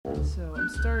So I'm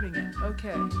starting it.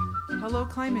 Okay. Hello,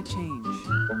 climate change.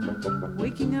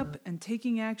 Waking up and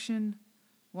taking action,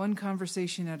 one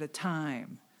conversation at a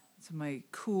time. That's my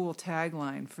cool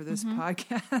tagline for this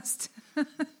podcast.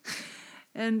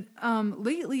 And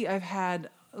lately I've had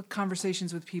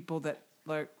conversations with people that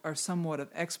are somewhat of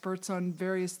experts on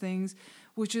various things,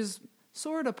 which is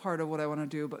sort of part of what I want to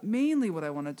do, but mainly what I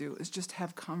want to do is just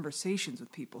have conversations with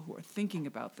people who are thinking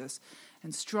about this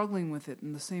and struggling with it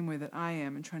in the same way that I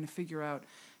am, and trying to figure out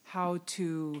how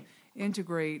to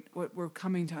integrate what we're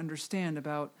coming to understand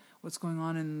about what's going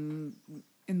on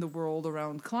in the world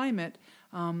around climate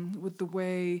with the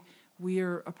way we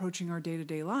are approaching our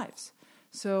day-to-day lives.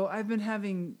 So I've been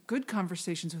having good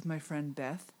conversations with my friend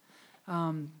Beth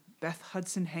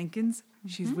Hudson Hankins.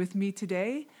 She's with me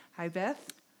today. Hi, Beth.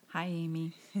 Hi,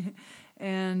 Amy.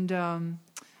 And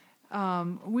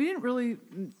we didn't really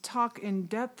talk in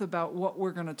depth about what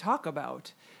we're going to talk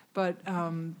about, but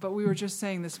we were just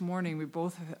saying this morning we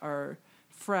both are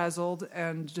frazzled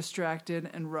and distracted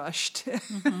and rushed,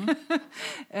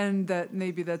 and that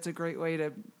maybe that's a great way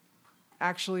to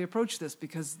actually approach this,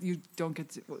 because you don't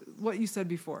get to, what you said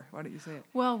before. Why don't you say it?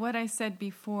 Well, what I said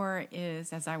before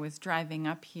is, as I was driving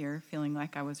up here, feeling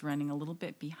like I was running a little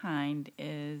bit behind,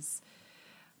 is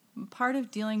part of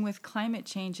dealing with climate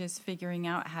change is figuring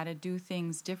out how to do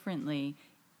things differently.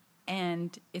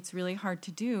 And it's really hard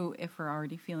to do if we're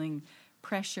already feeling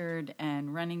pressured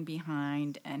and running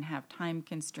behind and have time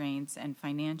constraints and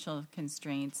financial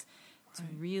constraints. It's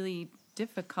really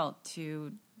difficult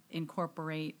to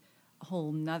incorporate a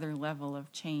whole nother level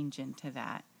of change into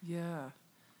that. Yeah,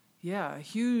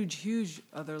 huge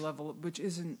other level, which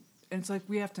isn't, and it's like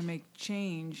we have to make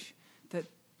change that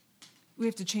we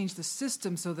have to change the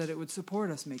system so that it would support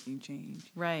us making change.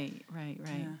 Right.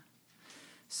 Yeah.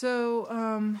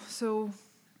 So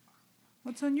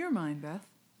what's on your mind, Beth?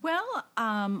 Well,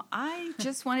 I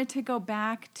just wanted to go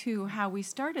back to how we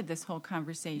started this whole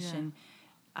conversation.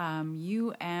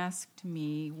 You asked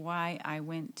me why I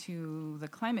went to the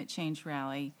climate change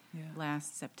rally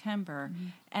last September,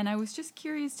 and I was just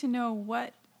curious to know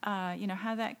what,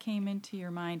 how that came into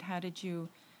your mind. How did you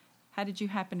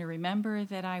happen to remember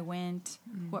that I went?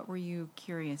 What were you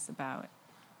curious about?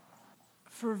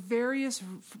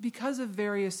 Because of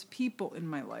various people in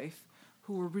my life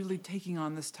who were really taking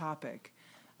on this topic,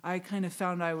 I kind of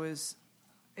found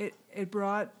it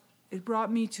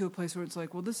brought me to a place where it's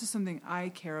like, well, this is something I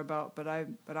care about, but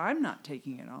I'm not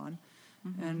taking it on.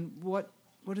 And what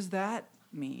does that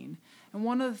mean? And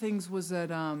one of the things was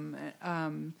that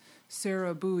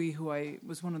Sarah Bowie, who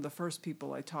was one of the first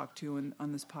people I talked to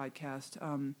on this podcast,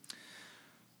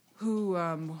 who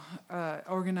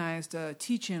organized a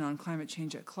teach-in on climate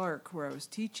change at Clark, where I was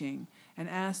teaching, and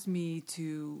asked me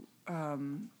to,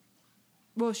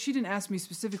 well, she didn't ask me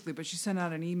specifically, but she sent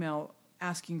out an email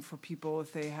asking for people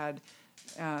if they had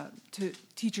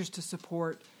teachers to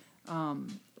support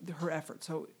her effort.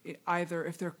 So either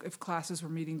if classes were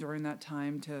meeting during that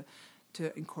time to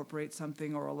incorporate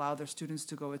something or allow their students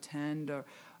to go attend,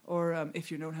 or if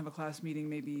you don't have a class meeting,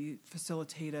 maybe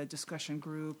facilitate a discussion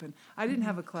group. And I didn't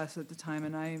have a class at the time,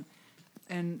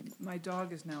 and my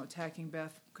dog is now attacking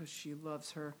Beth because she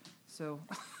loves her, so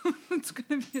it's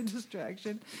going to be a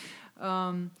distraction.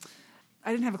 I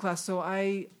didn't have a class, so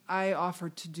I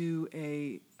offered to do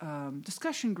a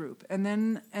discussion group, and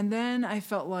then I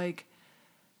felt like,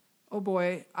 oh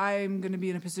boy, I'm going to be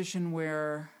in a position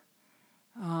where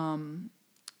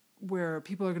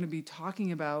people are going to be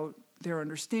talking about their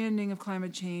understanding of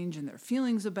climate change and their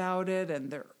feelings about it and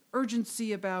their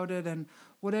urgency about it and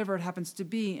whatever it happens to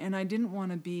be. And I didn't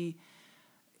want to be.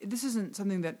 This isn't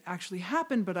something that actually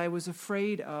happened, but I was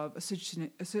afraid of a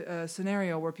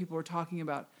scenario where people were talking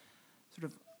about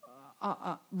sort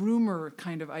of rumor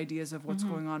kind of ideas of what's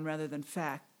going on rather than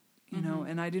fact, you know,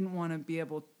 and I didn't want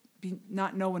to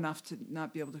not know enough to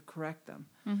not be able to correct them.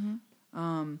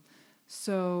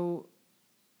 So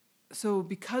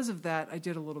because of that, I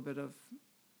did a little bit of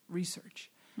research,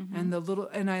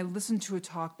 and I listened to a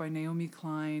talk by Naomi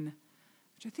Klein,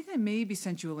 which I think I maybe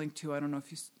sent you a link to. I don't know if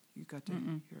you got to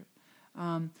hear it.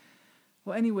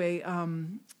 Well, anyway,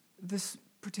 this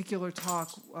particular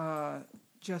talk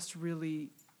just really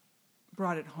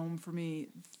brought it home for me,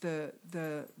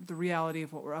 the reality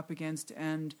of what we're up against,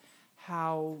 and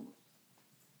how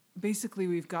basically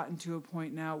we've gotten to a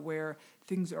point now where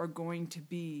things are going to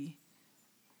be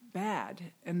bad,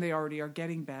 and they already are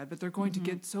getting bad, but they're going to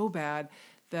get so bad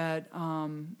that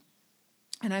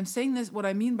and I'm saying this, what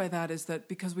I mean by that is that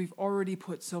because we've already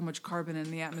put so much carbon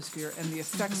in the atmosphere, and the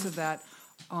effects of that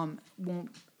won't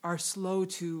are slow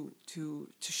to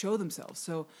show themselves.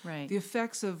 So Right. the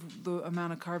effects of the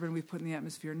amount of carbon we put in the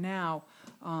atmosphere now,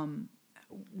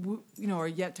 are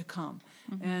yet to come.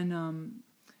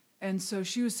 And so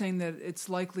she was saying that it's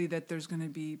likely that there's going to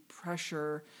be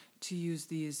pressure to use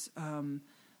these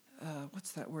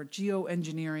what's that word?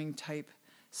 Geoengineering type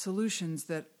solutions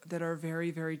that are very,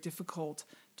 very difficult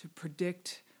to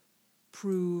predict,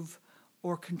 prove,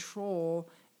 or control,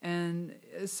 and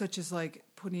such as like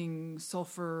putting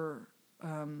sulfur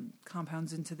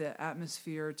compounds into the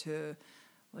atmosphere to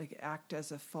like act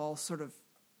as a false sort of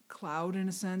cloud in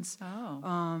a sense.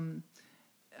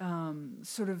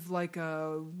 Sort of like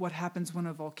what happens when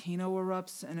a volcano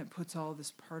erupts and it puts all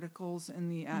this particles in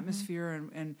the atmosphere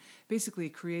and basically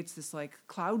creates this like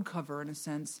cloud cover in a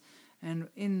sense. And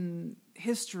in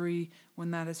history,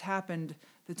 when that has happened,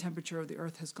 the temperature of the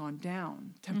Earth has gone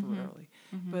down temporarily.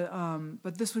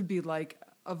 But this would be like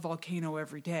a volcano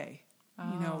every day.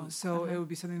 So it would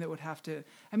be something that would have to,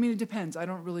 I mean, it depends. I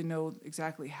don't really know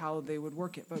exactly how they would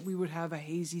work it, but we would have a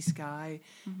hazy sky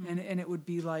and it would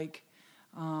be like,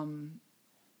 but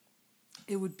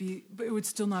it would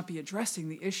still not be addressing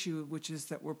the issue, which is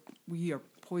that we are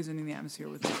poisoning the atmosphere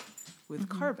with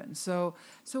carbon. So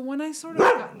when I sort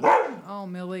of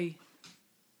Millie,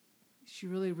 she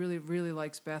really, really, really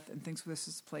likes Beth and thinks this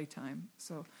is playtime.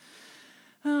 So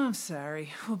I'm sorry.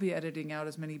 We'll be editing out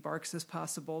as many barks as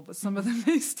possible, but some of them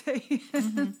may stay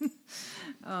in.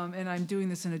 And I'm doing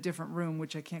this in a different room,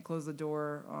 which I can't close the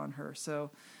door on her.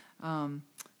 So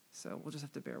we'll just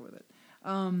have to bear with it.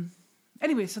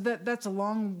 Anyway, so that's a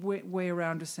long way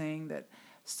around to saying that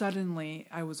suddenly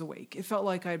I was awake. It felt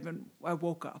like I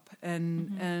woke up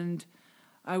and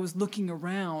I was looking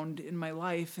around in my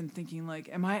life and thinking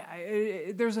like,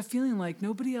 there's a feeling like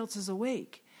nobody else is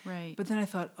awake. Right. But then I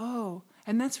thought,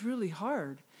 and that's really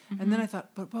hard. And then I thought,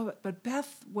 but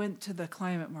Beth went to the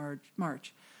climate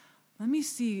march. Let me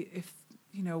see if,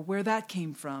 where that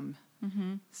came from.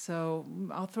 So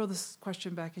I'll throw this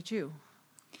question back at you.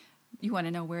 You want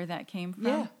to know where that came from?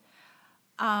 Yeah.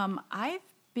 I've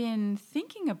been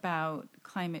thinking about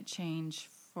climate change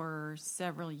for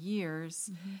several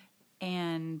years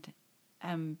and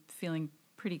am feeling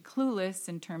pretty clueless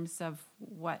in terms of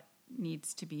what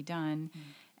needs to be done.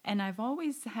 And I've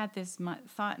always had this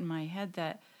thought in my head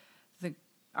that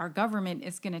our government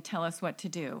is going to tell us what to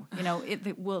do.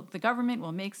 The government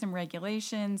will make some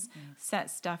regulations, set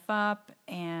stuff up,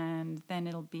 and then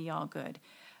it'll be all good.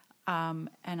 And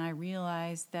I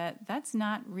realized that that's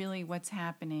not really what's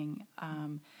happening.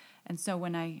 And so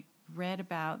when I read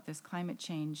about this climate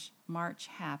change march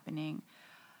happening,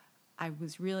 I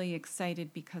was really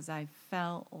excited because I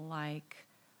felt like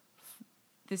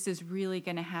this is really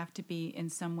going to have to be, in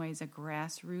some ways, a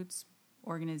grassroots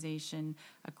organization,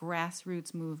 a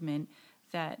grassroots movement,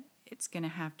 that it's going to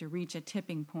have to reach a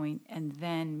tipping point, and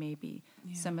then maybe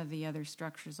some of the other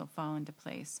structures will fall into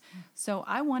place. So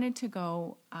I wanted to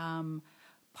go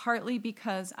partly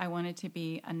because I wanted to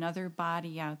be another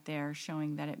body out there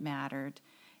showing that it mattered,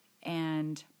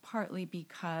 and partly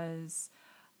because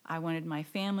I wanted my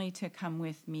family to come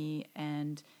with me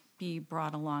and be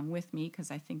brought along with me,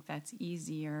 because I think that's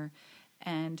easier,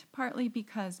 and partly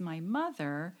because my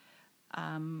mother,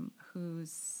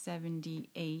 who's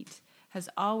 78, has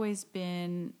always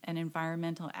been an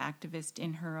environmental activist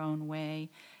in her own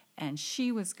way, and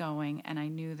she was going, and I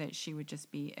knew that she would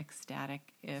just be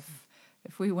ecstatic if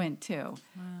we went too.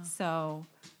 Wow. So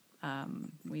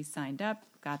we signed up,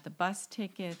 got the bus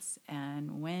tickets,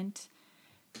 and went,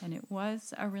 and it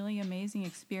was a really amazing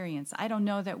experience. I don't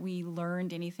know that we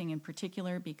learned anything in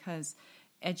particular, because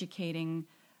educating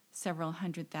several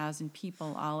 100,000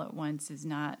 people all at once is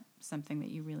not something that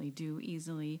you really do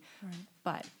easily. Right.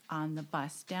 But on the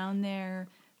bus down there,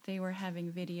 they were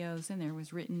having videos and there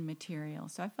was written material.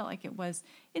 So I felt like it was,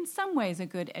 in some ways, a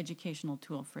good educational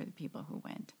tool for the people who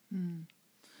went.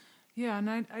 Yeah, and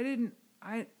I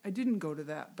didn't go to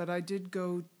that, but I did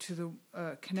go to the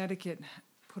Connecticut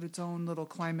put its own little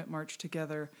climate march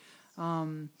together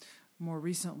more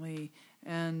recently,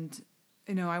 and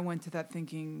I went to that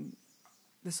thinking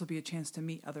this will be a chance to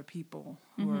meet other people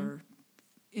who are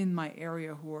in my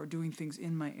area, who are doing things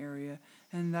in my area,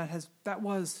 and that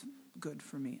was good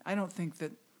for me. I don't think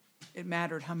that it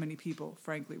mattered how many people,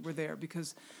 frankly, were there,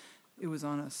 because it was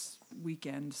on a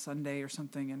weekend, Sunday or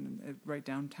something, and right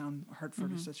downtown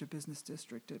Hartford is such a business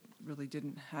district. It really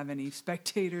didn't have any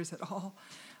spectators at all,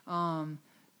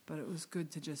 but it was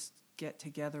good to just get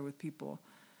together with people.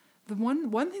 The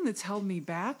one thing that's held me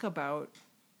back I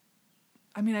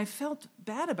felt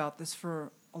bad about this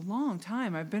for a long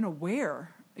time. I've been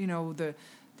aware, the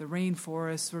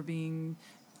rainforests were being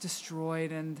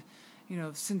destroyed, and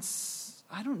since,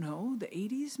 I don't know, the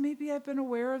 80s maybe I've been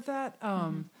aware of that.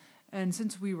 And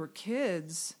since we were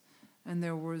kids, and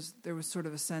there was sort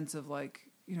of a sense of like,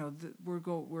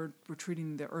 we're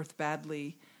treating the earth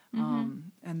badly,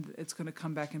 and it's going to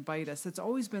come back and bite us. That's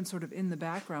always been sort of in the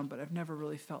background, but I've never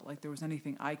really felt like there was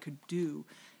anything I could do.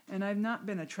 And I've not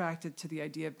been attracted to the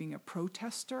idea of being a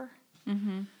protester.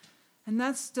 And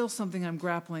that's still something I'm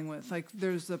grappling with. Like,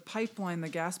 there's a pipeline, the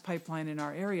gas pipeline in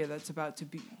our area that's about to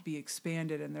be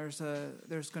expanded, and there's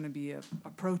going to be a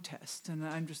protest. And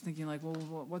I'm just thinking, like, well,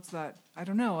 what's that? I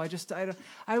don't know. I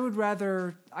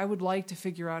would like to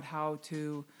figure out how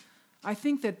to. I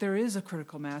think that there is a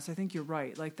critical mass. I think you're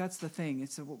right. Like, that's the thing.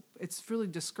 It's really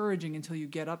discouraging until you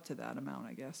get up to that amount,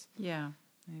 I guess. Yeah.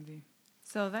 Maybe.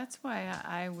 So that's why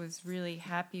I was really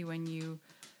happy when you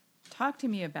talked to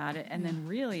me about it, and then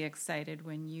really excited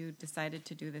when you decided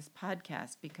to do this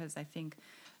podcast, because I think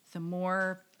the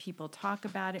more people talk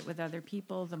about it with other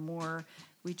people, the more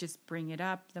we just bring it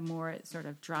up, the more it sort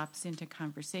of drops into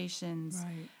conversations,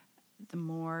 Right. the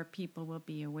more people will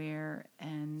be aware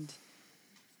and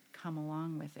come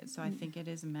along with it. So I think it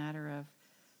is a matter of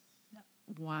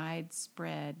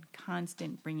widespread,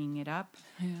 constant bringing it up.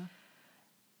 Yeah.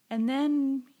 And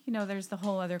then, there's the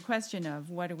whole other question of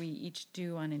what do we each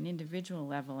do on an individual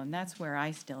level, and that's where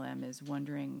I still am, is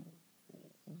wondering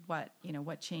what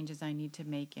changes I need to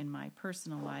make in my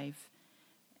personal life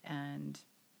and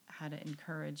how to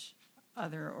encourage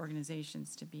other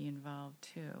organizations to be involved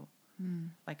too,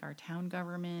 like our town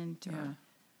government or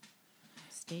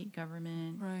state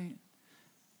government. Right.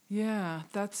 Yeah,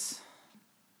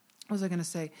 what was I going to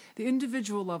say? The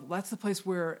individual level, that's the place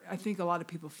where I think a lot of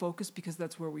people focus, because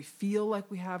that's where we feel like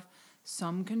we have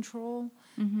some control.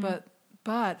 But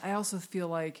I also feel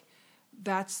like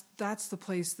that's the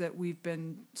place that we've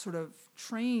been sort of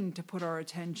trained to put our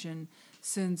attention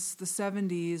since the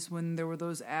 70s, when there were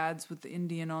those ads with the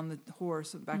Indian on the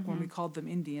horse, back when we called them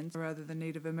Indians rather than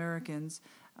Native Americans.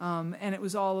 And it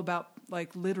was all about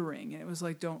like littering, and it was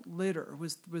like don't litter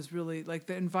was really like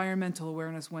the environmental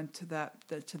awareness went to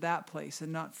that place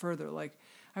and not further. Like,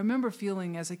 I remember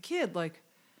feeling as a kid like,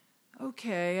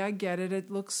 okay, I get it,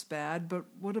 it looks bad, but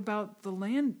what about the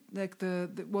land? Like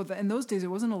in those days it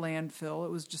wasn't a landfill,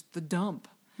 it was just the dump.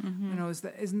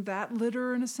 Isn't that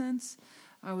litter in a sense?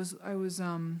 I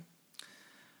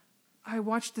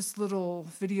watched this little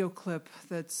video clip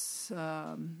that's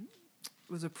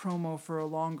was a promo for a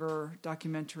longer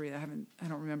documentary. I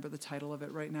don't remember the title of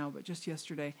it right now, but just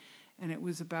yesterday, and it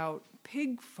was about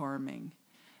pig farming.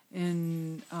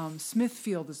 In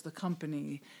Smithfield is the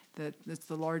company that's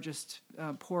the largest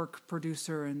pork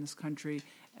producer in this country,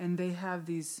 and they have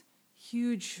these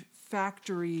huge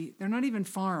factory. They're not even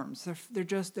farms.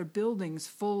 They're buildings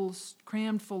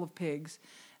crammed full of pigs,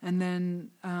 and then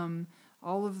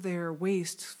all of their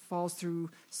waste falls through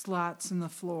slats in the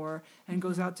floor and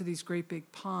goes out to these great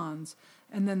big ponds.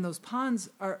 And then those ponds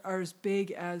are as big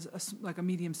as a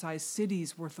medium-sized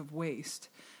city's worth of waste.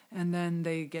 And then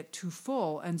they get too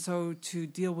full. And so to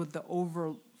deal with the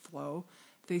overflow,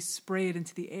 they spray it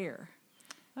into the air.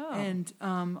 Oh. And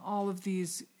all of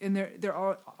these, and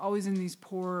they're always in these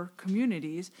poor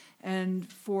communities.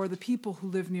 And for the people who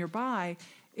live nearby,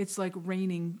 it's like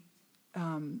raining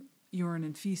urine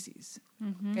and feces.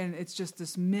 And it's just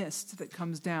this mist that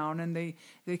comes down, and they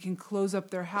can close up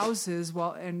their houses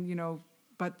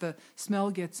but the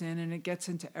smell gets in, and it gets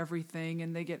into everything,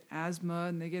 and they get asthma,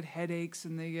 and they get headaches,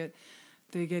 and they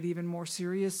get even more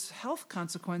serious health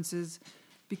consequences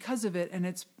because of it. And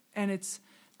it's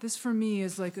this for me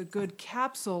is like a good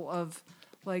capsule of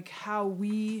like how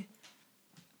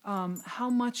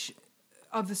much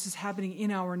of this is happening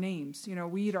in our names.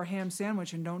 We eat our ham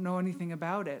sandwich and don't know anything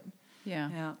about it.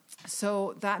 Yeah.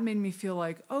 So that made me feel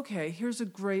like, okay, here's a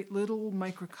great little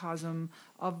microcosm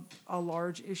of a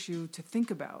large issue to think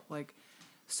about. Like,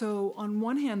 so on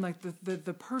one hand, like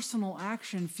the personal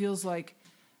action feels like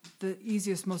the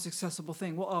easiest, most accessible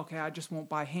thing. Well, okay, I just won't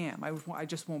buy ham. I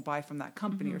just won't buy from that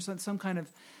company, or some kind of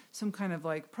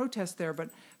like protest there.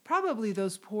 But probably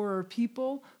those poorer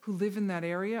people who live in that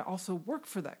area also work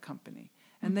for that company,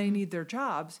 and they need their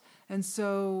jobs, and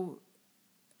so.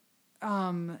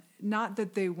 Not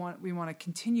that we want to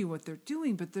continue what they're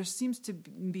doing, but there seems to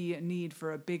be a need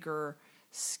for a bigger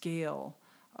scale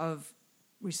of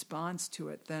response to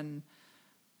it than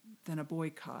a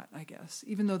boycott, I guess.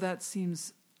 Even though that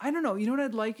seems, I don't know. You know what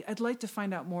I'd like? I'd like to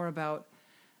find out more about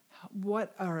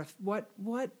what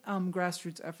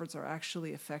grassroots efforts are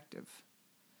actually effective.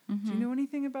 Do you know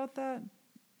anything about that?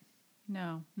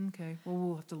 No. Okay. Well,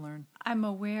 we'll have to learn. I'm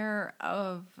aware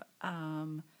of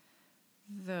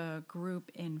the group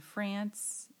in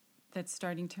France that's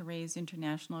starting to raise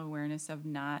international awareness of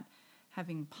not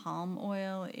having palm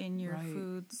oil in your Right.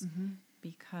 foods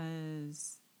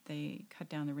because they cut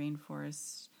down the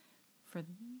rainforests for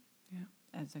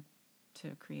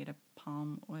to create a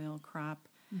palm oil crop.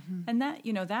 And that,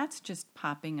 that's just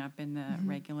popping up in the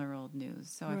regular old news.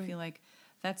 So I feel like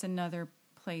that's another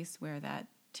place where that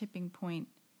tipping point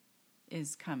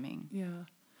is coming. Yeah.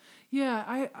 Yeah,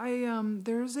 I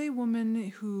there's a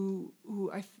woman who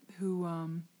I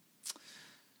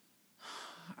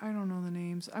don't know the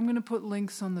names. I'm going to put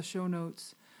links on the show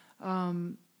notes.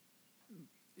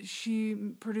 She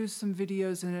produced some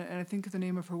videos, and I think the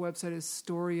name of her website is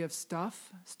Story of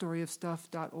Stuff,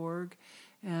 storyofstuff.org.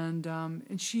 And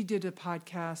she did a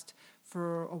podcast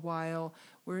for a while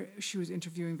where she was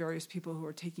interviewing various people who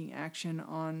are taking action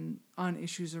on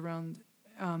issues around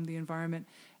the environment.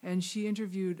 And she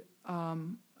interviewed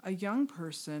a young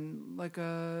person, like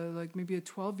maybe a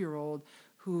 12-year-old,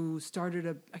 who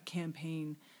started a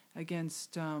campaign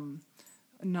against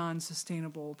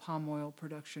non-sustainable palm oil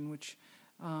production, which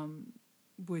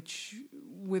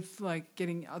with like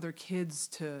getting other kids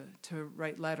to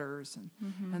write letters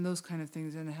and those kind of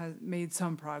things, and it has made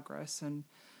some progress, and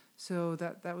so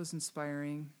that was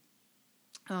inspiring.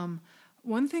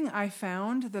 One thing I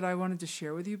found that I wanted to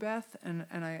share with you, Beth, and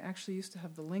I actually used to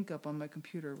have the link up on my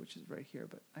computer, which is right here,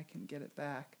 but I can get it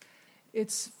back.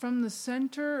 It's from the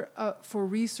Center for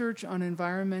Research on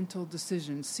Environmental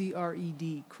Decisions,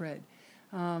 CRED.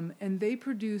 And they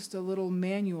produced a little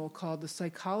manual called The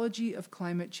Psychology of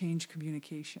Climate Change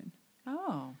Communication.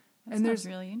 Oh, that And sounds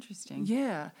really interesting.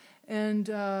 Yeah, and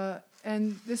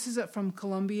this is from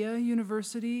Columbia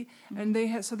University, and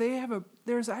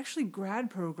there's actually grad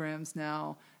programs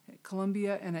now at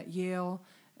Columbia and at Yale,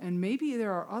 and maybe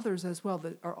there are others as well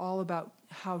that are all about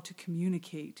how to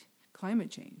communicate climate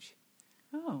change.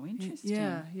 Oh,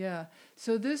 interesting. Yeah.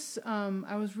 So this,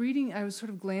 I was sort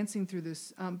of glancing through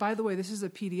this. By the way, this is a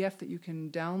PDF that you can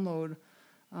download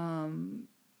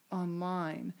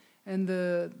online. And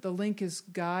the link is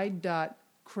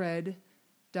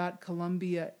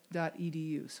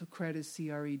guide.cred.columbia.edu. So CRED is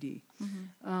CRED.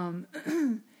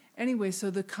 Anyway, so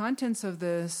the contents of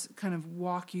this kind of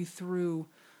walk you through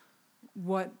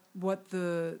what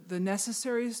the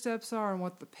necessary steps are and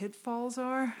what the pitfalls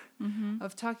are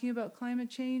of talking about climate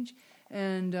change.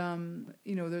 And,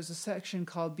 there's a section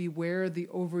called Beware the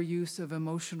Overuse of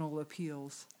Emotional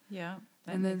Appeals. Yeah,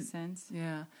 that makes sense.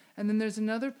 Yeah. And then there's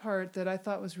another part that I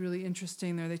thought was really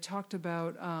interesting there. They talked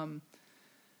about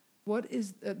what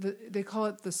is, they call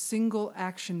it the single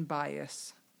action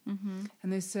bias. And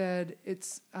they said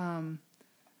it's...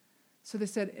 So they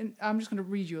said, I'm just going to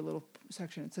read you a little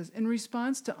section. It says, in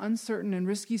response to uncertain and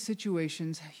risky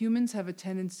situations, humans have a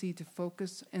tendency to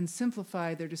focus and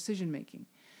simplify their decision-making.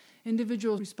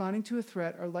 Individuals responding to a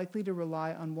threat are likely to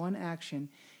rely on one action,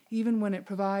 even when it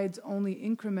provides only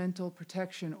incremental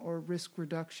protection or risk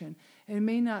reduction, and it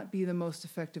may not be the most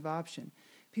effective option.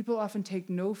 People often take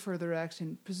no further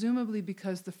action, presumably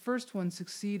because the first one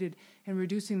succeeded in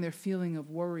reducing their feeling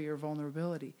of worry or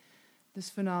vulnerability. This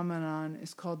phenomenon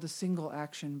is called the single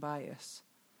action bias.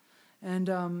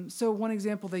 And so one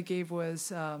example they gave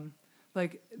was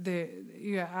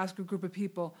you ask a group of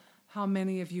people, how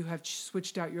many of you have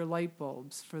switched out your light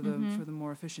bulbs for the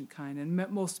more efficient kind? And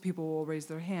most people will raise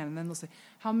their hand. And then they'll say,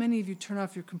 how many of you turn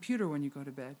off your computer when you go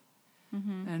to bed?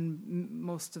 And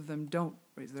most of them don't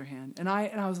raise their hand. And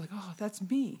I was like, oh, that's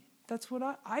me. That's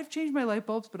what I've changed my light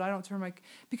bulbs, but I don't turn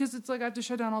because it's like I have to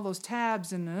shut down all those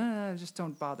tabs and just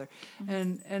don't bother.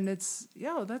 And it's,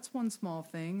 that's one small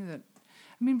thing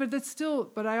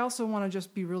but I also want to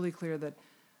just be really clear that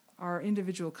our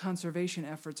individual conservation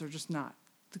efforts are just not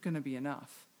going to be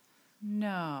enough.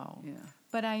 No. Yeah.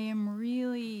 But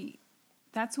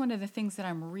that's one of the things that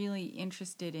I'm really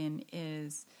interested in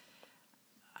is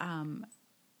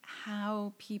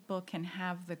how people can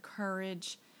have the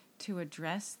courage to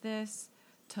address this,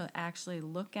 to actually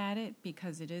look at it,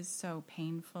 because it is so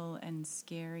painful and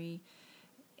scary.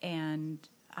 And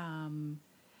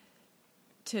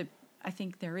I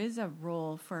think there is a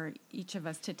role for each of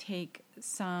us to take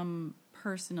some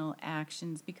personal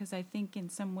actions, because I think in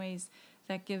some ways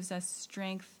that gives us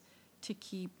strength to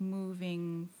keep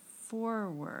moving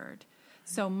forward.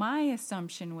 So my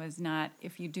assumption was not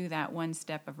if you do that one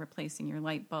step of replacing your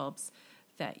light bulbs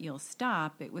that you'll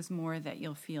stop. It was more that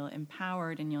you'll feel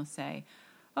empowered and you'll say,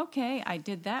 okay, I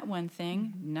did that one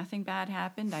thing. Nothing bad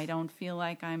happened. I don't feel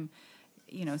like I'm,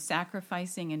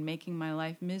 sacrificing and making my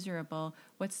life miserable.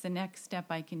 What's the next step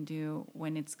I can do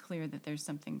when it's clear that there's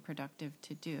something productive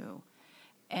to do?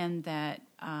 And that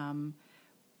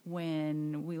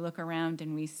when we look around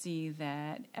and we see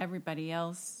that everybody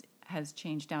else has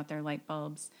changed out their light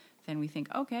bulbs, then we think,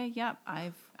 okay, yep,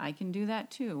 I can do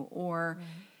that too. Or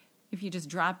if you just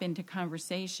drop into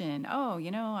conversation, oh,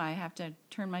 I have to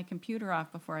turn my computer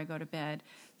off before I go to bed,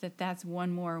 that's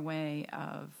one more way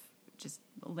of just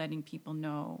letting people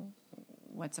know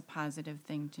what's a positive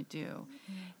thing to do.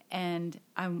 And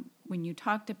when you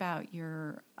talked about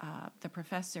the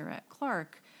professor at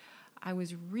Clark, I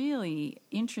was really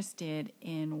interested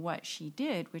in what she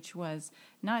did, which was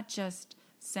not just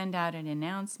send out an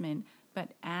announcement,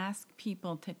 but ask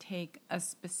people to take a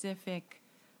specific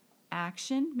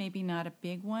action, maybe not a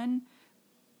big one,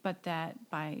 but that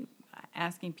by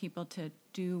asking people to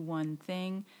do one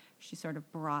thing, she sort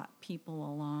of brought people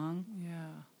along.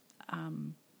 Yeah.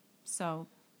 So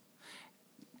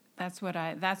that's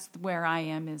where I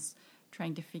am, is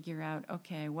trying to figure out,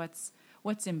 okay, what's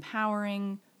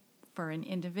empowering for an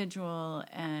individual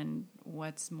and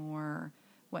what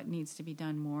needs to be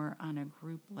done more on a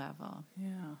group level.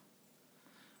 Yeah.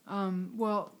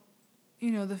 Well,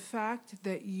 the fact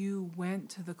that you went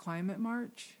to the climate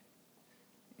march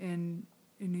in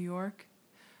New York,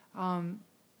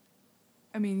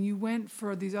 you went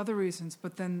for these other reasons,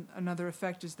 but then another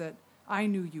effect is that I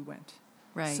knew you went.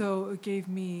 Right. So it gave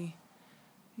me,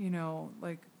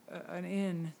 an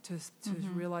in to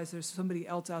realize there's somebody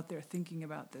else out there thinking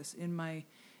about this in my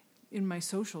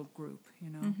social group,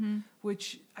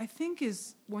 which I think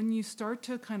is when you start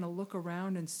to kind of look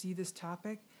around and see this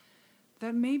topic,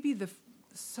 that may be the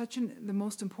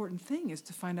most important thing, is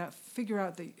to figure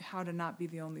out how to not be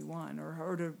the only one,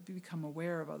 or to become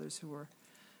aware of others who are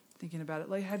thinking about it.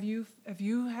 Like, have you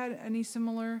had any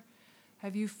similar?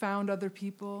 Have you found other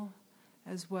people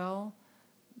as well,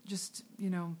 just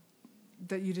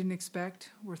that you didn't expect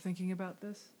were thinking about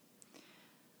this?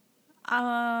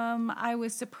 I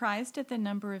was surprised at the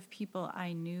number of people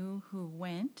I knew who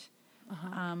went,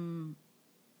 and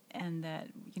that,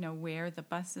 where the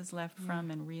buses left from,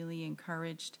 and really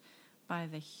encouraged by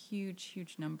the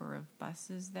huge number of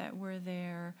buses that were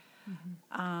there.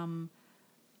 Mm-hmm.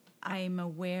 I'm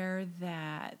aware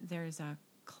that there's a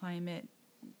climate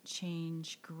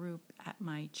change group at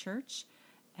my church,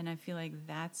 and I feel like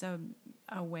that's a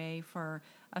way for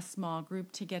a small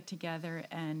group to get together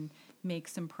and make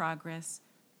some progress,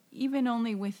 even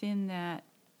only within that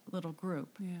little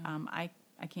group. Yeah.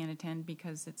 I can't attend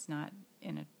because it's not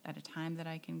at a time that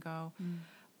I can go.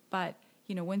 But,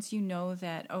 once you know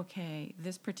that, okay,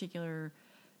 this particular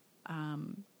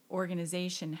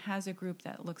organization has a group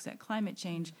that looks at climate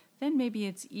change, then maybe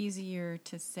it's easier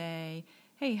to say,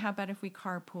 hey, how about if we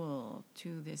carpool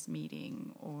to this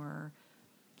meeting or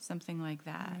something like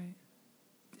that. Right.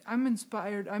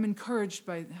 I'm encouraged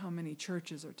by how many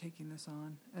churches are taking this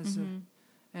on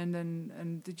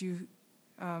and did you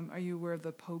are you aware of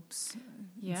the Pope's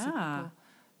encyclical?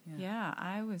 Yeah,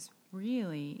 I was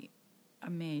really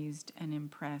amazed and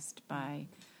impressed by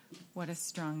what a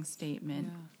strong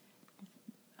statement,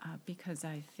 because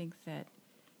I think that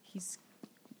he's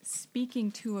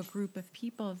speaking to a group of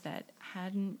people that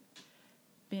hadn't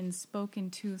been spoken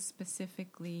to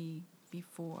specifically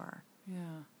before.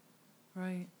 Yeah,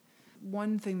 right.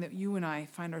 One thing that you and I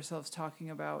find ourselves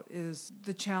talking about is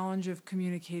the challenge of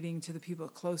communicating to the people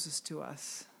closest to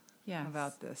us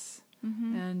about this.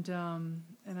 Mm-hmm.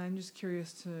 And I'm just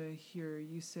curious to hear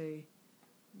you say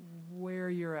where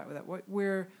you're at with that.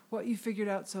 What you figured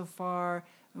out so far,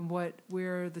 and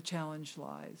where the challenge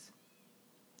lies.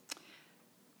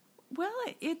 Well,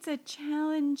 it's a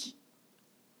challenge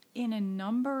in a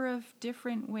number of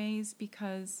different ways,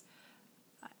 because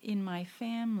in my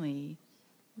family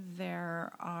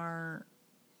there are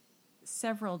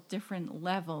several different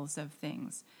levels of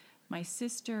things. My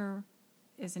sister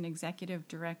is an executive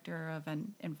director of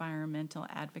an environmental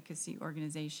advocacy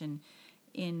organization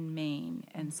in Maine,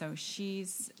 and so she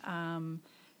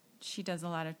does a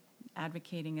lot of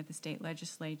advocating at the state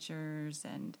legislatures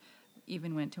and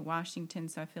even went to Washington,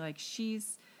 so I feel like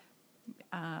she's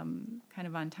kind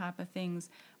of on top of things.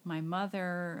 My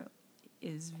mother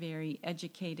is very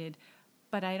educated,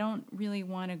 but I don't really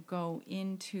want to go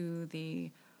into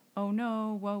the, oh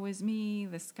no, woe is me,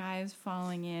 the sky is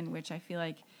falling in, which I feel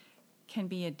like can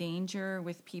be a danger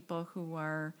with people who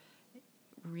are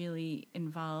really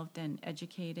involved and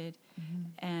educated.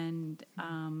 Mm-hmm. And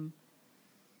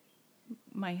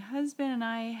my husband and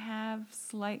I have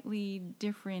slightly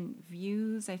different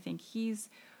views. I think he's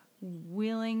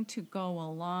willing to go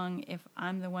along if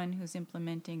I'm the one who's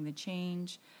implementing the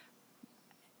change.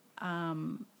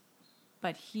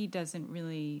 But he doesn't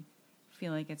really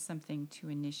feel like it's something to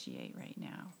initiate right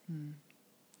now.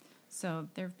 So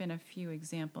there have been a few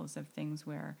examples of things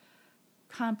where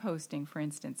composting, for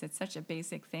instance. It's such a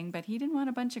basic thing, but he didn't want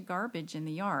a bunch of garbage in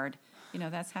the yard.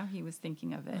 That's how he was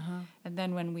thinking of it. And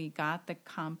then when we got the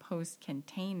compost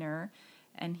container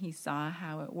and he saw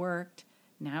how it worked,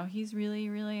 now he's really,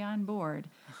 really on board.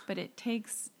 But it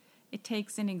takes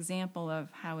an example of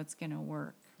how it's going to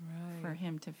work for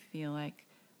him to feel like,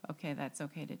 okay, that's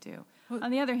okay to do. Well,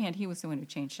 on the other hand, he was the one who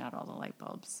changed out all the light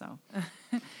bulbs. So,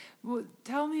 well,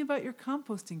 tell me about your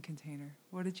composting container.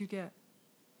 What did you get?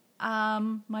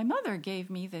 My mother gave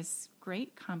me this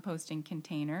great composting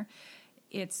container.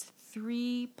 It's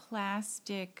 3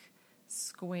 plastic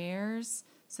squares,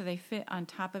 so they fit on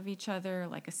top of each other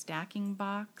like a stacking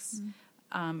box.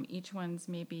 Each one's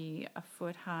maybe a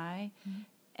foot high,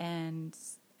 and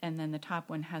then the top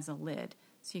one has a lid.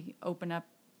 So you open up,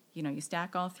 you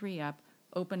stack all 3 up,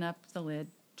 open up the lid,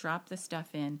 drop the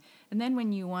stuff in, and then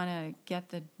when you want to get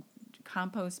the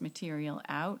compost material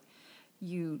out,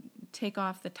 you take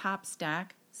off the top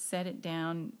stack, set it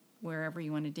down wherever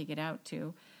you want to dig it out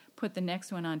to, put the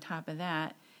next one on top of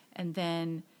that, and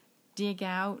then dig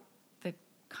out the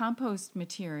compost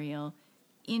material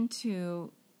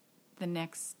into the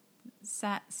next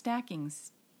stacking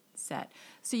set.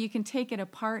 So you can take it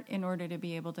apart in order to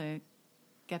be able to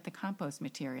get the compost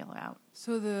material out.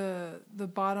 So the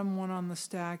bottom one on the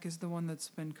stack is the one that's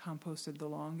been composted the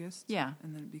longest? Yeah.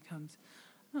 And then it becomes,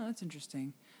 that's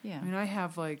interesting. Yeah. I mean, I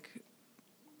have like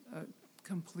a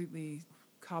completely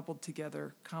cobbled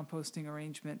together composting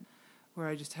arrangement where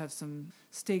I just have some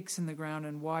stakes in the ground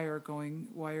and wire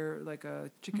like a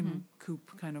chicken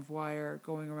coop kind of wire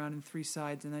going around in 3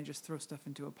 sides, and I just throw stuff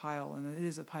into a pile, and it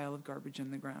is a pile of garbage in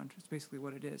the ground. It's basically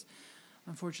what it is.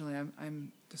 Unfortunately,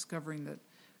 I'm discovering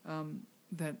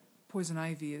that poison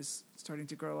ivy is starting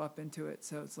to grow up into it,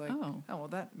 so it's like, well,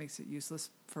 that makes it useless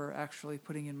for actually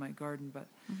putting in my garden.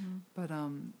 But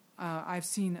I've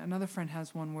seen another friend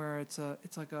has one where it's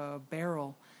like a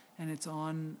barrel, and it's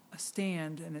on a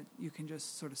stand, and you can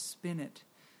just sort of spin it.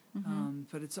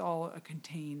 But it's all a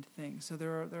contained thing. So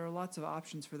there are lots of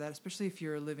options for that, especially if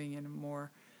you're living in a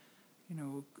more,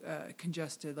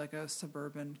 congested, like a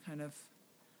suburban kind of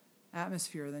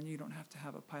atmosphere. Then you don't have to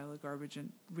have a pile of garbage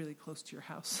really close to your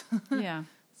house. Yeah.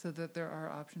 So that there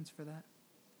are options for that.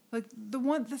 Like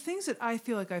the things that I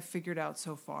feel like I've figured out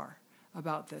so far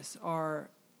about this are,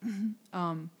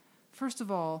 first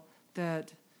of all,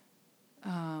 that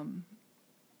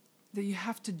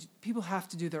people have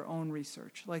to do their own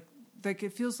research. Like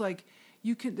it feels like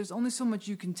there's only so much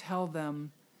you can tell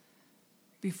them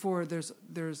before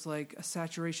there's like a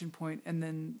saturation point, and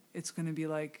then it's going to be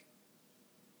like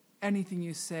anything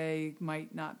you say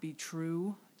might not be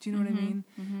true. Do you know what I mean?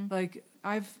 Like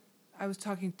I was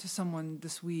talking to someone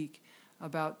this week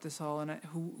about this all, and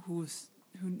who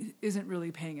isn't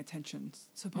really paying attention,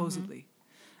 supposedly.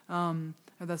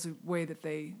 That's a way that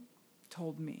they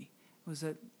told me, was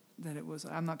that it was,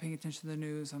 I'm not paying attention to the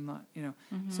news, I'm not,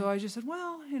 So I just said,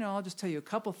 well, I'll just tell you a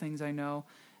couple things I know.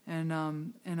 And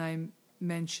I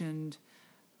mentioned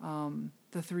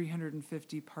the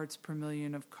 350 parts per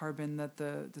million of carbon that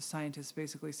the scientists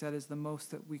basically said is the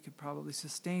most that we could probably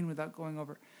sustain without going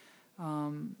over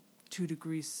 2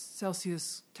 degrees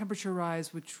Celsius temperature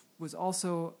rise, which was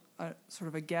also sort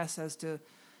of a guess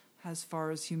as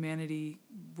far as humanity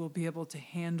will be able to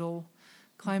handle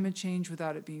climate change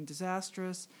without it being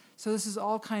disastrous. So this is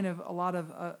all kind of a lot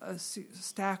of a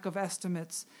stack of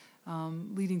estimates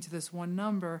leading to this one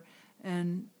number,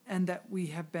 and that we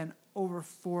have been over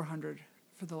 400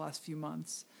 for the last few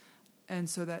months. And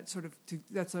so that's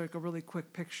like a really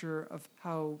quick picture of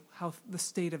how the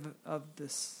state of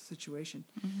this situation.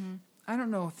 I don't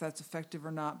know if that's effective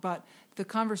or not, but the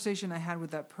conversation I had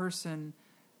with that person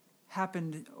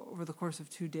happened over the course of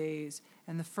 2 days,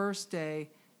 and the first day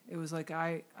it was like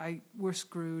we're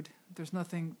screwed. There's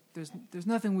nothing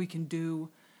we can do.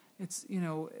 It's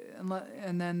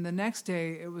and then the next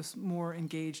day it was more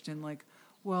engaged in like,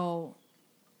 well,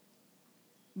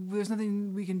 there's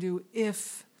nothing we can do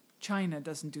if China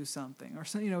doesn't do something, or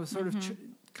sort of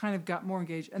kind of got more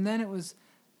engaged. And then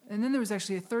there was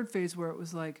actually a third phase where it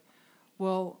was like,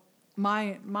 well,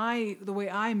 the way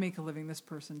I make a living, this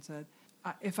person said,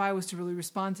 if I was to really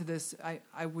respond to this,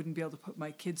 I wouldn't be able to put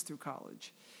my kids through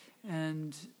college.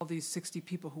 And all these 60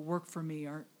 people who work for me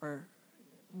are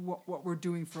what we're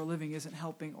doing for a living isn't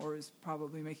helping, or is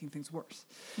probably making things worse.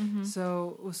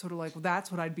 So it was sort of like, well,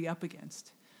 that's what I'd be up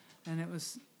against. And it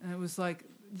was like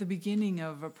the beginning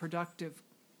of a productive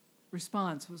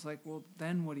response was like, well,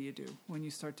 then what do you do when you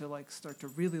start to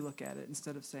really look at it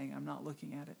instead of saying I'm not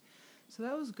looking at it? So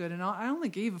that was good. And I only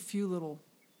gave a few little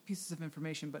pieces of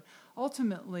information, but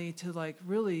ultimately to like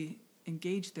really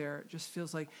engage there. It just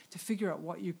feels like to figure out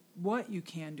what you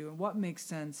can do and what makes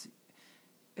sense,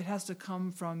 it has to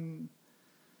come from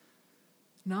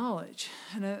knowledge.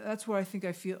 And that's where I think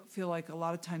I feel like a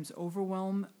lot of times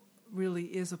overwhelm really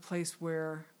is a place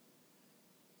where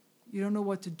you don't know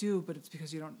what to do, but it's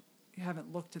because you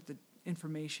haven't looked at the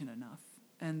information enough,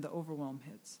 and the overwhelm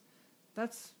hits.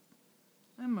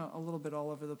 I'm a little bit all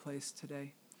over the place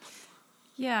today.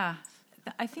 Yeah,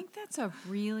 I think that's a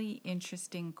really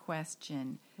interesting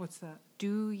question. What's that?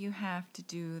 Do you have to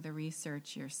do the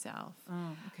research yourself?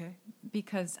 Oh, okay.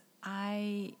 Because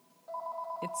it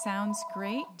sounds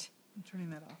great. I'm turning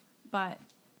that off.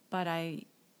 But I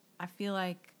feel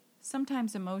like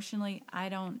sometimes emotionally I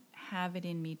don't have it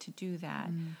in me to do that.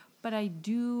 But I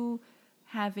do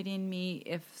have it in me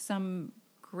if some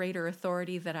greater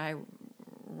authority that I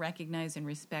recognize and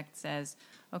respect says,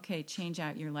 okay, change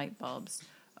out your light bulbs.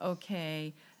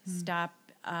 Okay, stop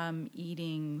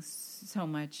eating so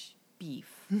much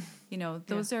beef.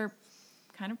 Those are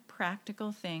kind of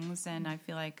practical things, and I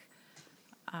feel like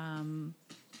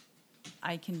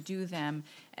I can do them.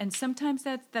 And sometimes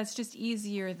that's just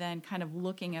easier than kind of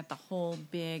looking at the whole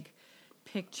big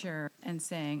picture and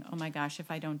saying, oh my gosh, if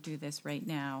I don't do this right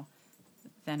now,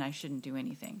 then I shouldn't do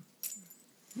anything,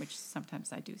 which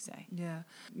sometimes I do say. Yeah.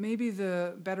 Maybe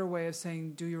the better way of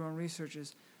saying do your own research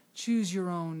is choose your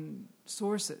own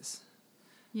sources.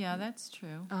 Yeah, that's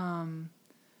true.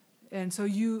 And so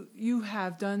you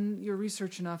have done your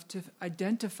research enough to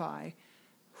identify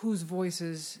whose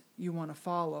voices you want to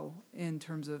follow in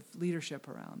terms of leadership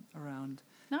around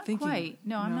Not thinking. quite.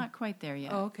 No, I'm not quite there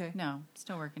yet. Oh, okay. No,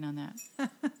 still working on that.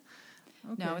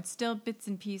 Okay. No, it's still bits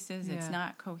and pieces. Yeah. It's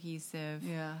not cohesive.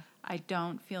 Yeah. I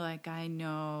don't feel like I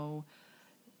know,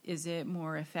 is it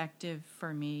more effective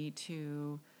for me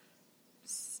to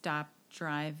stop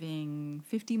driving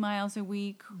 50 miles a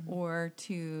week or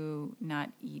to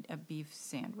not eat a beef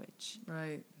sandwich?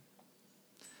 Right.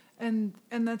 And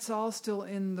that's all still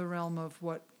in the realm of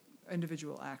what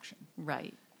individual action.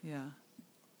 Right. Yeah.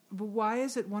 But why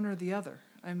is it one or the other?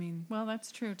 I mean, Well,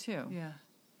 that's true too. yeah.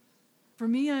 For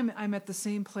me, I'm at the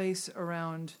same place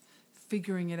around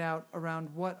figuring it out around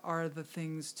what are the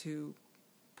things to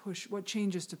push, what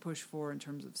changes to push for in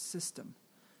terms of system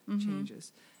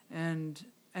changes, and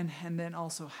then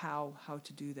also how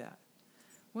to do that.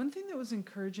 One thing that was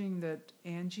encouraging that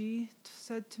Angie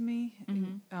said to me,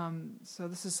 so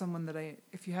this is someone that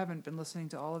if you haven't been listening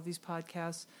to all of these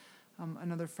podcasts,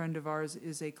 another friend of ours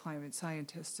is a climate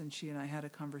scientist, and she and I had a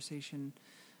conversation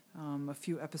a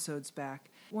few episodes back.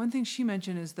 One thing she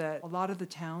mentioned is that a lot of the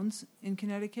towns in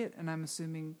Connecticut, and I'm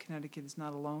assuming Connecticut is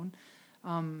not alone,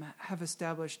 have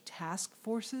established task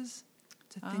forces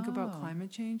to think about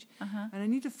climate change. And I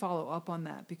need to follow up on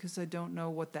that because I don't know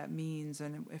what that means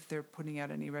and if they're putting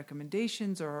out any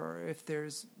recommendations or if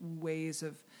there's ways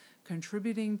of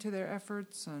contributing to their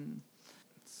efforts. And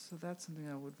so that's something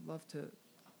I would love to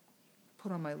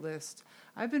put on my list.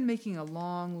 I've been making a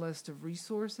long list of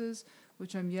resources,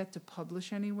 which I'm yet to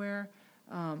publish anywhere.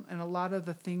 And a lot of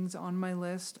the things on my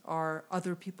list are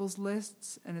other people's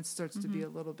lists, and it starts to be a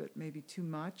little bit maybe too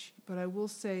much. But I will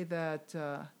say that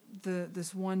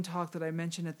this one talk that I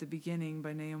mentioned at the beginning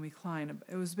by Naomi Klein,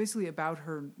 it was basically about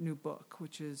her new book,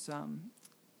 which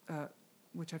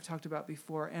I've talked about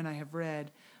before and I have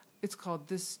read. It's called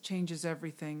This Changes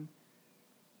Everything,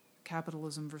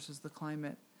 Capitalism versus the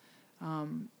Climate.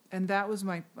 And that was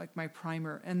my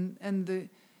primer. And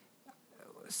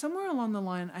somewhere along the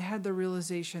line, I had the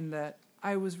realization that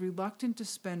I was reluctant to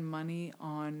spend money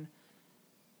on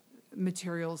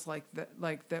materials like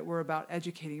that were about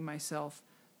educating myself.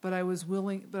 But I was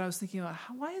thinking about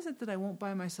why is it that I won't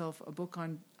buy myself a book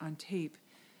on tape,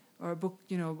 or a book,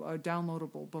 a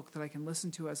downloadable book that I can listen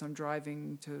to as I'm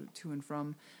driving to and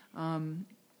from.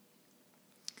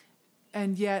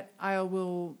 And yet I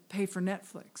will pay for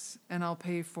Netflix, and I'll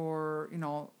pay for,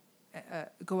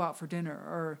 go out for dinner,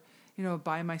 or,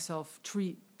 buy myself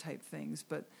treat type things.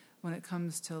 But when it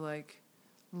comes to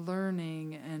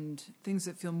learning and things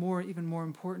that feel even more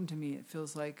important to me, it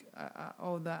feels like,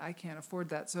 that I can't afford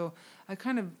that. So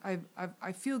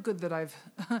I feel good that I've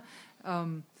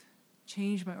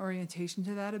changed my orientation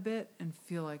to that a bit and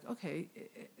feel like, okay,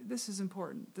 this is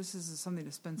important. This is something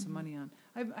to spend some money on.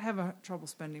 I have trouble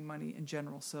spending money in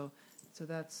general, so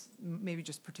that's maybe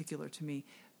just particular to me.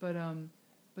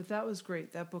 But that was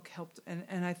great. That book helped,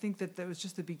 and I think that was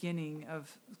just the beginning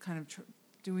of kind of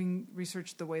doing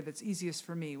research the way that's easiest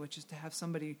for me, which is to have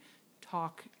somebody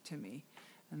talk to me,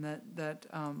 and that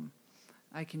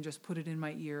I can just put it in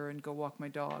my ear and go walk my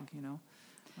dog,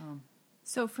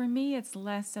 So for me, it's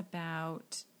less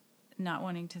about not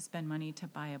wanting to spend money to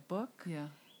buy a book,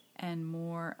 and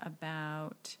more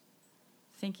about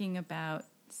thinking about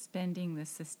spending the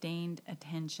sustained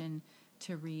attention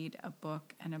to read a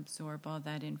book and absorb all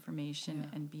that information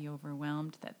and be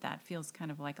overwhelmed, that feels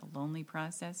kind of like a lonely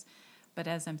process. But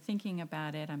as I'm thinking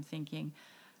about it, I'm thinking,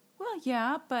 well,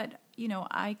 yeah, but,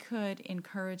 I could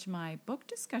encourage my book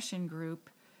discussion group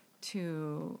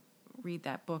to read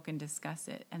that book and discuss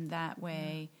it. And that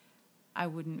way I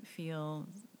wouldn't feel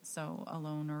so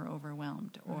alone or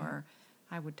overwhelmed. Right. Or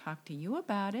I would talk to you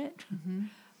about it.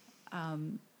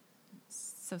 Mm-hmm.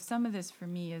 So some of this for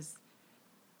me is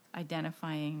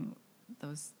identifying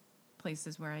those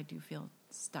places where I do feel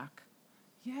stuck.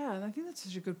 Yeah, and I think that's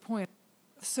such a good point.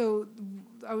 So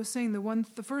I was saying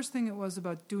the first thing it was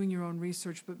about doing your own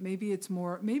research, but maybe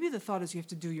the thought is you have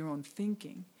to do your own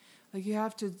thinking. Like you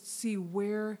have to see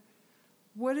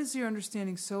what is your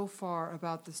understanding so far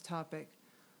about this topic?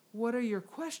 What are your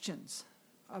questions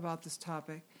about this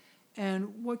topic?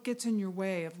 And what gets in your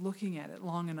way of looking at it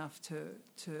long enough to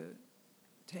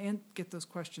get those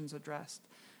questions addressed?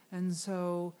 And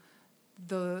so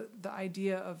the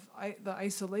idea of the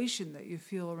isolation that you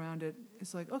feel around it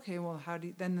is like, okay, well,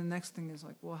 then the next thing is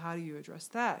like, well, how do you address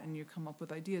that? And you come up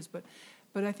with ideas. But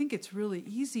I think it's really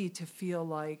easy to feel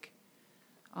like,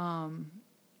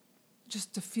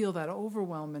 just to feel that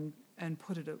overwhelm and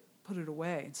put it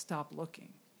away and stop looking,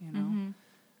 Mm-hmm.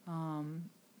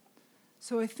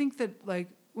 So I think that like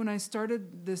when I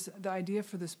started the idea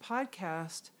for this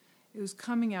podcast, it was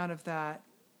coming out of that,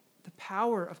 the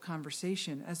power of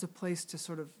conversation as a place to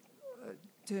sort of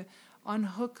to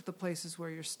unhook the places where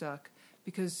you're stuck,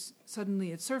 because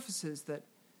suddenly it surfaces that,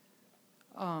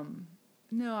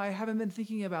 no, I haven't been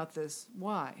thinking about this.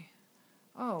 Why?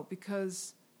 Oh,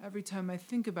 because every time I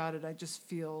think about it, I just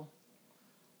feel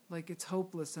like it's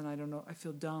hopeless and I don't know, I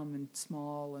feel dumb and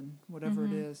small and whatever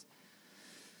it is.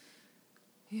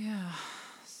 Yeah,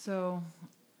 so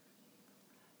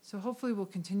hopefully we'll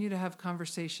continue to have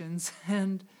conversations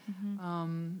and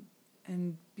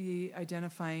be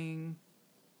identifying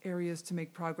areas to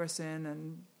make progress in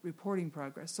and reporting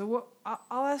progress. So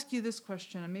I'll ask you this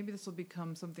question, and maybe this will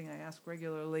become something I ask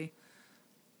regularly.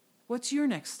 What's your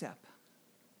next step?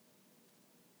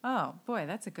 Oh, boy,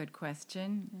 that's a good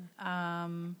question. Yeah.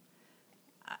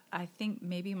 I think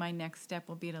maybe my next step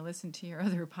will be to listen to your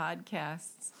other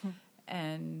podcasts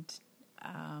and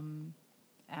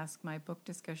ask my book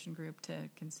discussion group to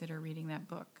consider reading that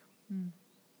book.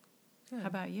 How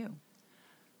about you?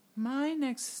 My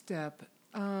next step,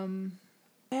 I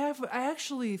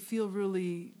actually feel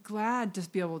really glad to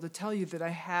be able to tell you that I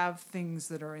have things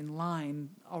that are in line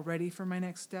already for my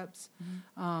next steps.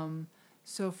 Mm-hmm.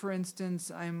 So, for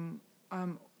instance,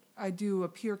 I do a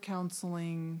peer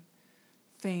counseling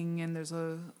thing, and there's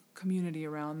a community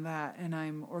around that, and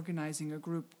I'm organizing a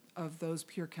group of those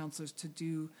peer counselors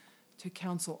to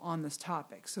counsel on this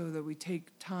topic, so that we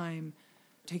take time,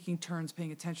 taking turns,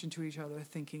 paying attention to each other,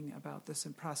 thinking about this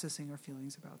and processing our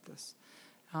feelings about this,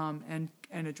 and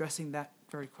addressing that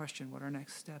very question, what our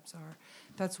next steps are.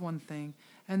 That's one thing.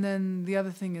 And then the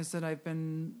other thing is that I've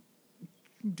been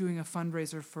doing a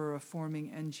fundraiser for a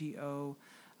forming NGO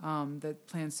that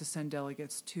plans to send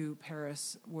delegates to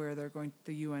Paris, where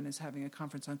the UN is having a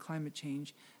conference on climate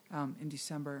change in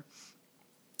December.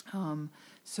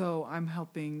 So I'm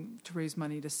helping to raise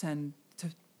money to send to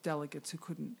delegates who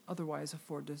couldn't otherwise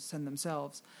afford to send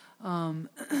themselves,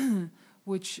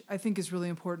 which I think is really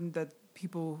important, that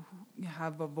people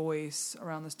have a voice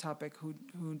around this topic who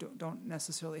don't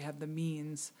necessarily have the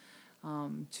means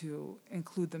to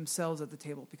include themselves at the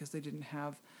table, because they don't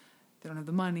have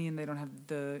the money, and they don't have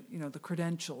the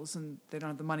credentials, and they don't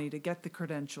have the money to get the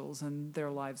credentials, and their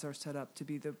lives are set up to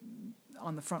be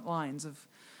on the front lines of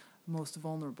most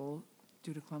vulnerable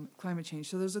due to climate change.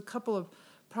 So there's a couple of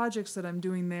projects that I'm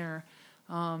doing there,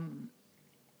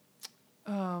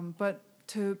 but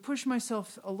to push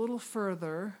myself a little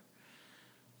further,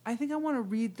 I think I want to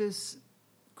read this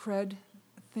CRED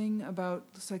thing about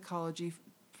psychology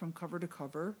from cover to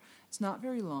cover. It's not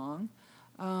very long.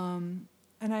 And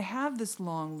I have this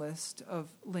long list of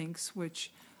links,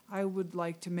 which I would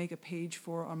like to make a page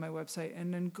for on my website,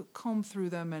 and then comb through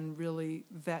them and really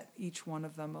vet each one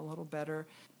of them a little better.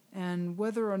 And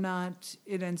whether or not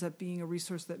it ends up being a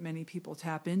resource that many people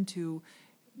tap into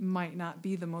might not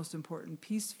be the most important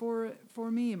piece for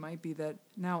me. It might be that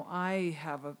now I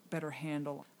have a better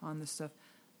handle on this stuff.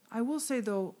 I will say,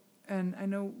 though, and I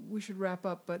know we should wrap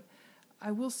up, but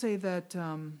I will say that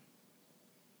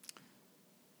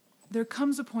there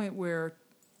comes a point where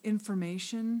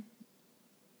information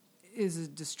is a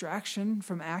distraction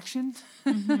from action.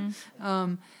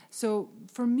 Mm-hmm. So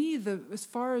for me, as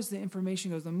far as the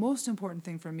information goes, the most important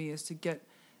thing for me is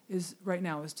is right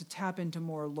now is to tap into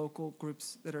more local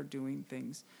groups that are doing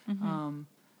things. Mm-hmm.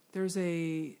 There's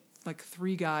like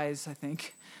 3 guys, I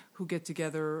think, who get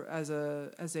together as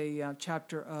a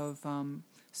chapter of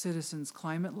Citizens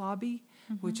Climate Lobby,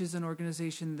 Mm-hmm. which is an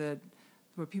organization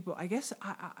where people, I guess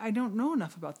I don't know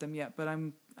enough about them yet, but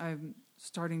I'm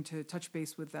starting to touch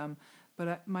base with them.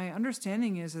 But my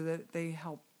understanding is that they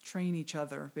help train each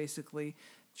other, basically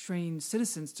train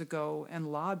citizens to go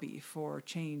and lobby for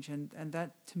change, and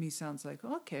that to me sounds like,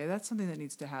 okay, that's something that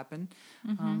needs to happen.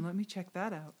 Mm-hmm. Let me check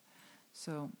that out.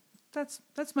 So that's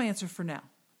my answer for now.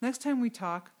 Next time we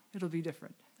talk, it'll be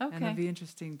different, Okay. and it'll be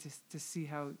interesting to see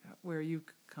where you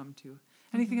come to.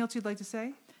 Anything else you'd like to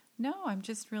say? No, I'm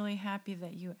just really happy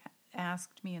that you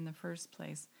asked me in the first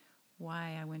place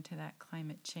why I went to that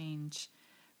climate change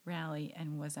rally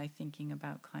and was I thinking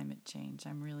about climate change.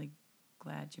 I'm really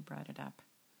glad you brought it up.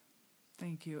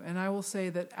 Thank you. And I will say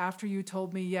that after you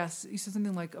told me, yes, you said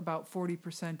something like about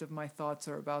 40% of my thoughts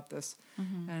are about this.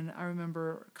 Mm-hmm. And I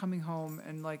remember coming home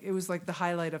and like it was like the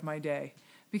highlight of my day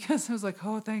because I was like,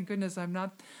 oh, thank goodness I'm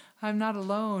not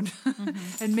alone.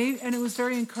 Mm-hmm. And it was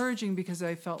very encouraging because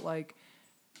I felt like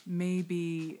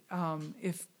maybe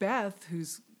if Beth,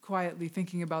 who's quietly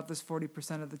thinking about this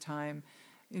 40% of the time,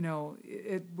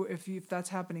 if that's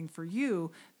happening for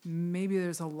you, maybe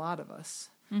there's a lot of us.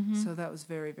 Mm-hmm. So that was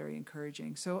very, very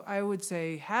encouraging. So I would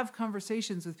say have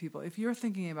conversations with people. If you're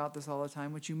thinking about this all the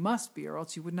time, which you must be, or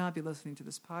else you would not be listening to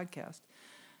this podcast,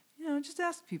 just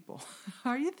ask people,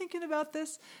 are you thinking about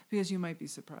this? Because you might be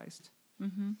surprised.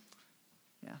 Mm-hmm.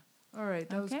 Yeah. All right.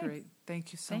 That was great.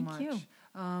 Thank you so much. Thank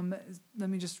you. Let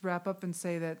me just wrap up and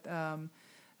say that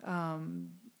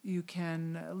you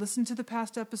can listen to the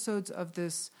past episodes of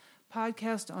this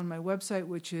podcast on my website,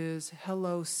 which is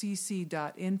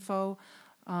hellocc.info.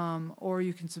 Or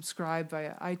you can subscribe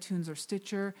via iTunes or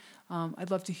Stitcher. I'd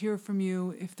love to hear from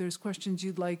you. If there's questions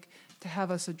you'd like to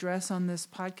have us address on this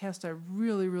podcast, I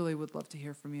really, really would love to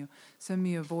hear from you. Send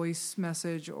me a voice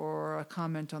message or a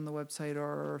comment on the website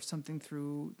or something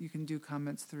you can do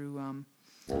comments through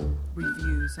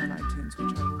reviews on iTunes,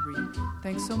 which I will read.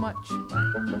 Thanks so much.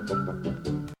 Bye.